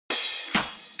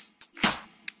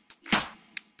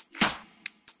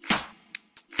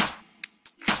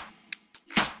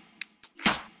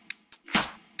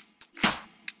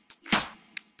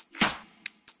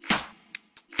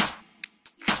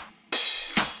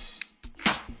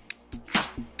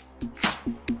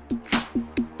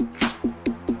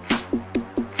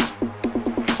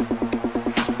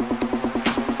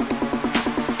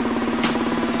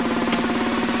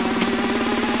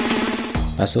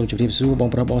សូមជម្រាបសួរបង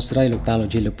ប្រុសបងស្រីលោកតាលោក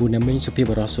យាយលោកពូអ្នកមីងសុភាព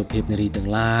បរិសុភាពនារីទាំង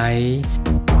ឡាយ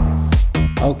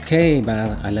អូខេបាទ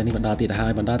ឥឡូវនេះបន្តទៀតហើ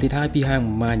យពីហាង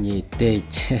ម៉ាញេតេក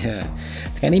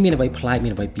ថ្ងៃនេះមានអ្វីប្លែកមា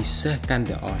នអ្វីពិសេសកាន់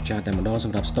តែអស្ចារ្យតែម្ដងស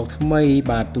ម្រាប់ស្តុកថ្មី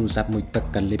បាទទូរស័ព្ទមួយទឹក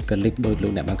កលិបដោយលោ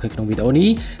កអ្នកបានឃើញក្នុងវីដេអូនេះ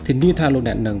ធានាថាលោក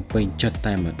អ្នកនឹងពេញចិត្ត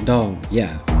តែម្ដង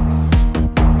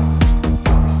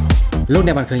លោក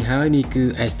អ្នកបានឃើញហើយនេះគឺ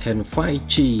S10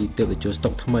 5G ទើបទៅចូលស្តុ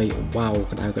កថ្មីវ៉ាវ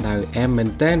ក្តៅអែមមែន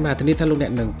តើបាទធានាថាលោកអ្ន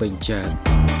កនឹងពេញចិត្ត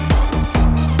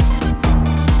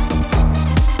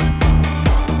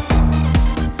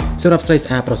សម្រាប់ស្រីស្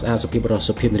អាតប្រុសស្អាតសុភាពបរិ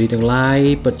សុភាពនារីទាំងឡាយ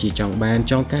ពិតជាចង់បាន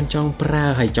ចង់កាន់ចង់ប្រើ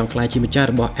ហើយចង់ក្លាយជាម្ចាស់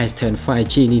របស់ S10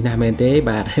 5G នេះណាស់មែនទេ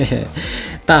បាទ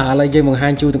តើឥឡូវយើងបង្ហា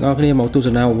ញជូនទាំងអស់គ្នាមកទស្ស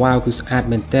នាវ៉ាវគឺស្អាត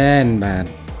មែនតើបាទ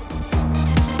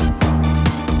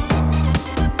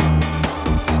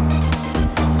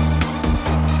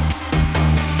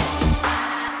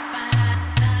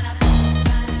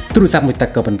ទូរស័ព្ទមួយទឹក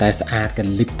ក៏ប៉ុន្តែស្អាតក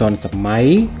លិបតនសម័យ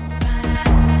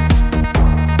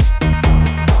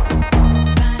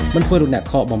មិនធ្វើលោកអ្នក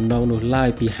ខកបំណងនោះឡើយ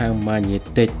ពីហាងម៉ាញេ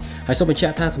តិចហើយសូមបញ្ជា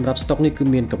ក់ថាសម្រាប់ស្តុកនេះគឺ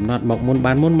មានកំណត់មកមុន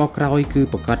បានមុនមកក្រោយគឺ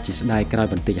ប្រកាសជាស្ដាយក្រោយ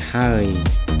បន្តិចហើយ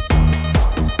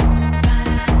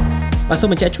បាទសូម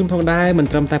បញ្ជាក់ជូនផងដែរមិន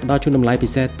ត្រឹមតែផ្ដល់ជូនតម្លៃពិ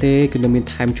សេសទេគឺនៅមាន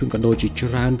ថែមជូនកាដូជាច្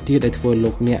រើនទៀតដែលធ្វើ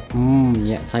លោកអ្នក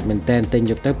ញាក់សាច់មែនតែនទិញ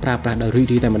យកទៅប្រើប្រាស់ដោយរីក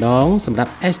រាយតែម្ដងសម្រា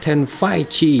ប់ S10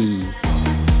 5G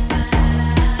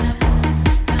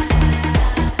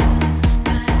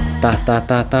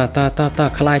តា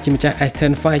ខ្លាយជាម្ចាស់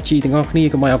S10 5G ទាំងអស់គ្នា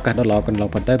កុំឲ្យឱកាសដល់កន្លង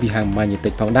ប៉ុន្តែពីហាងម៉ាញេតិ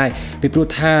ចផងដែរពីព្រោះ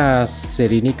ថាស៊េ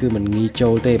រីនេះគឺមិនងាយចូ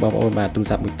លទេបងប្អូនបាទទូរ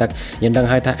ស័ព្ទមួយទឹកយើងដឹង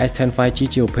ហើយថា S10 5G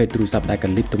ជាប្រភេទទូរស័ព្ទដែលក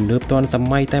លិបទំនើបទាន់ស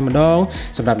ម័យតែម្ដង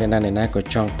សម្រាប់អ្នកណាក៏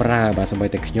ចង់ប្រើបាទសូម្បី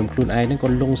តែខ្ញុំខ្លួនឯងហ្នឹងក៏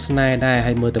លងស្នេហ៍ដែរ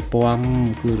ហើយមើលទៅពណ៌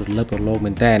គឺរលើបរលោង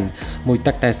មែនតើមួយ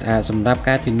ទឹកតែស្អាតសម្រាប់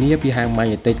ការធានាពីហាងម៉ា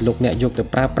ញេតិចលោកអ្នកយកទៅ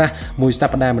ប្រើប្រាស់មួយស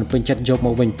ប្តាហ៍មិនពេញចិត្តយកម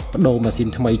កវិញបដូរម៉ាស៊ីន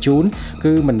ថ្មីជូន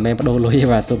គឺមិនមែនបដូរលុយទេ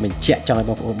បាទសូមបញ្ជាក់ចង់ឲ្យ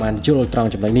បងប្អូនបានយល់ត្រង់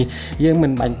ចំណុចនេះយើងមិ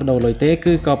នបាញ់បដូរលុយទេ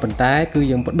គឺក៏ប៉ុន្តែគឺ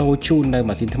យើងបដូរជូននៅ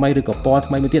ម៉ាស៊ីនថ្មីឬក៏ពណ៌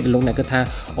ថ្មីមួយទៀតដែលលោកអ្នកគិតថា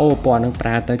អូពណ៌នឹងប្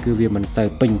រើទៅគឺវាមិនសូវ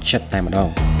ពេញចិត្តតែម្ដង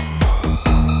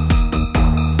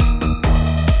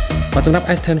បាទសម្រាប់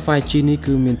S10 5G នេះ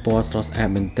គឺមានពណ៌ស្រស់ស្អាត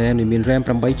មែនទែនមាន RAM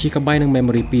 8GB និង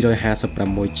Memory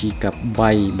 256GB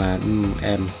បាទ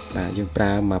អែមបាទយើងប្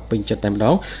រើមកពេញចិត្តតែម្ដ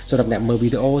ងសម្រាប់អ្នកមើលវី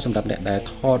ដេអូសម្រាប់អ្នកដែល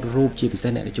ថតរូបជាពិសេស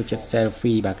អ្នកដែលចូលចិត្ត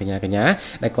selfie បាទកញ្ញា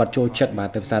ដែលគាត់ចូលចិត្តបាទ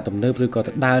ទៅផ្សារទំនើបឬក៏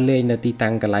ទៅដើរលេងនៅទី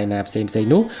តាំងកន្លែងណាផ្សេង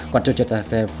នោះគាត់ចូលចិត្តថា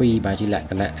selfie បាទជាលក្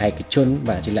ខណៈឯកជន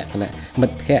បាទជាលក្ខណៈមិ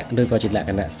ត្តភ័ក្តិឬក៏ជាលក្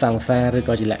ខណៈសង្សារឬ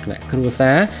ក៏ជាលក្ខណៈគ្រួ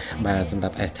សារបាទសម្រា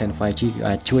ប់ S10 5G គឺ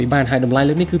អាចជួយបានហើយតម្លៃ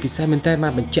លើកនេះគឺពិសេសមែនតើបា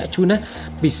ទបញ្ជាក់ជូនណា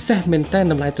ពិសេសមែនតើ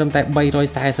តម្លៃត្រឹមតែ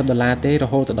$340ទេរ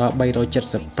ហូតដល់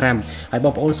$375ហើយប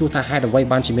ងប្អូនសួរថាហេតុអ្វី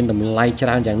បានជាមានតម្លៃច្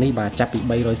រើនយ៉ាងនេះបាទចាប់ពី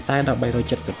$340ដល់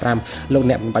$375លោក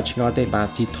អ្នកមិនបាច់ឆ្ងល់ទេបាទ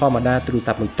ជាធម្មតាទូរ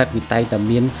ស័ព្ទមួយទឹកវាតែងតែ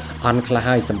មានអន់ខ្លះ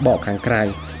ហើយសម្បកខាងក្រៅ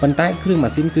ប៉ុន្តែគ្រឿង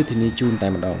ម៉ាស៊ីនគឺធានាជូនតែ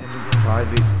ម្ដង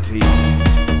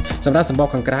សម្រាប់សម្បក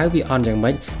ខាងក្រៅវាអន់យ៉ាង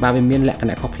ម៉េចបាទវាមានលក្ខ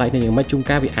ណៈខុសប្លែកនេះយ៉ាងម៉េចជួន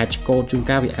កាលវាអាចឆ្កូតជួន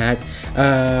កាលវាអាច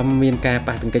មានការ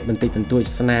ប៉ះទង្គិចបន្តិចបន្តួច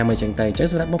ស្នាមអីចឹងទៅអញ្ចឹង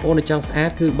សម្រាប់បងប្អូនដែលចង់ស្អាត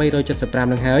គឺ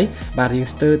$375នឹងហើយបាទរៀង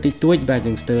ស្ទើរតិចតួចបាទ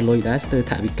យើងស្ទើរលុយដែរស្ទើរ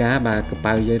ថវិកាបាទក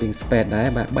ប៉ៅយើងរៀងស្ពេតដែរ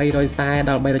បាទ$340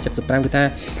ដល់$375គឺថា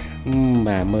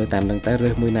បាទមើលតាមនឹងទៅរើ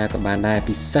សមួយណាក៏បានដែរ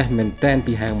ពិសេសមែនតែន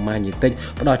ពីហាងម៉ាញេតិច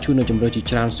ផ្ដល់ជូននូវជម្រើសជា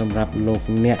ច្រើនសម្រាប់លោក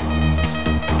អ្នក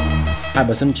ហើយ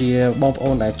បើសិនជាបងប្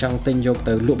អូនដែលចង់ទិញយក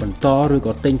ទៅលក់បន្តឬ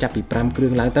ក៏ទិញចាប់ពី5គ្រឿ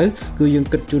ងឡើងទៅគឺយើង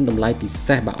គិតជូនតម្លៃពិ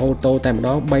សេសបាទអូតូតែម្ដ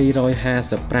ង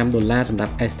$355សម្រា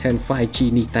ប់ S10 5G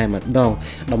នេះតែម្ដង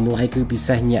តម្លៃគឺពិ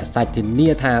សេសញាក់សាច់ធានា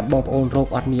ថាបងប្អូនរក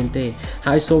អត់មានទេ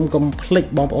ហើយសូមកុំភ្លេច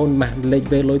បងប្អូនម៉ាស់លេខ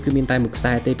វេលុយគឺមានតែមួយខ្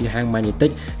សែទេពីហាងម៉ាញេតិច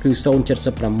គឺ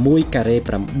076ការ៉េ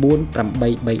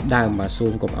983ដើមបាទសូ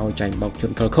មកុំឲ្យចាញ់បោកជ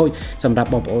ន់ខលខូចសម្រាប់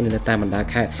បងប្អូននៅតាមបណ្ដា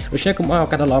ខេត្តដូច្នេះកុំឲ្យឱ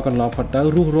កាសដល់កន្លងផុតទៅ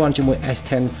រស់រានជាមួយ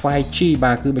S10 5G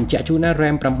បាទគឺបញ្ជាក់ជូនណា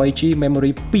RAM 8GB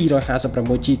Memory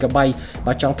 256GB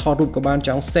បាទចង់ថតរូបក៏បានច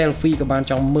ង់ selfie ក៏បាន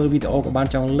ចង់មើលវីដេអូក៏បាន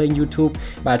ចង់លេង YouTube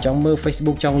បាទចង់មើល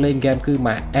Facebook ចង់លេង game គឺម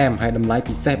កអែមហើយតម្លៃ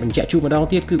ពិសេសបញ្ជាក់ជូនម្ដង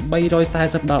ទៀតគឺ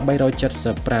$340ដល់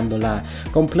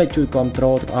$375កុំភ្លេចជួយគាំទ្រ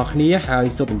ទាំងអស់គ្នាហើយ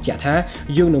សូមបញ្ជាក់ថា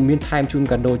យើងនឹងមានថែមជូន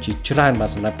កាដូជាច្រើនបាទ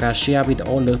សម្រាប់ការ share វីដេ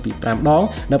អូលើសពី5ដង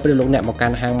នៅពេលលោកអ្នកមកកា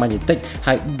ន់ហាងម៉ាញេតិច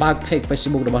ហើយបើក page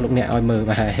Facebook របស់លោកអ្នកឲ្យមើល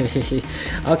បាទ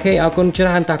អូខេអរគុណច្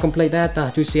រើនតាកុំភ្លេចដែរតា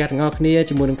ជួយ share ទាំងអស់គ្នា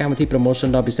ជាមួយនឹងកម្មវិធី promotion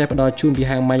ដ៏ពិសេសផ្ដល់ជូនពី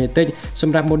ហាងម៉ាញេតិចស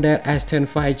ម្រាប់ model S10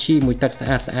 5G មួយទឹកស្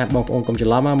អាតបងប្អូនកុំច្រ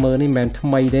ឡំមើលនេះមិនមែនថ្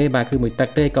មីទេបាទគឺមួយទឹក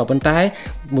ទេក៏ប៉ុន្តែ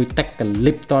មួយទឹកក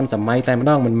លិបតនសម័យតែម្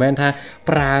ដងមិនមែនថា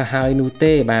ប្រើហើយនោះ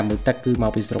ទេបាទមួយទឹកគឺម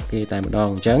កពីស្រុកគេតែម្ដង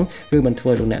អញ្ចឹងគឺមិនធ្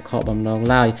វើលោកអ្នកខកបំណង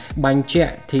ឡើយបញ្ជា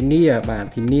ក់ធានាបាទ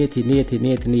ធា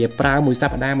នាប្រើមួយស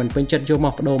ប្តាហ៍មិនពេញចិត្តយកម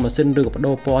កបដូរម៉ាស៊ីនឬក៏ប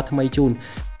ដូរពណ៌ថ្មីជូន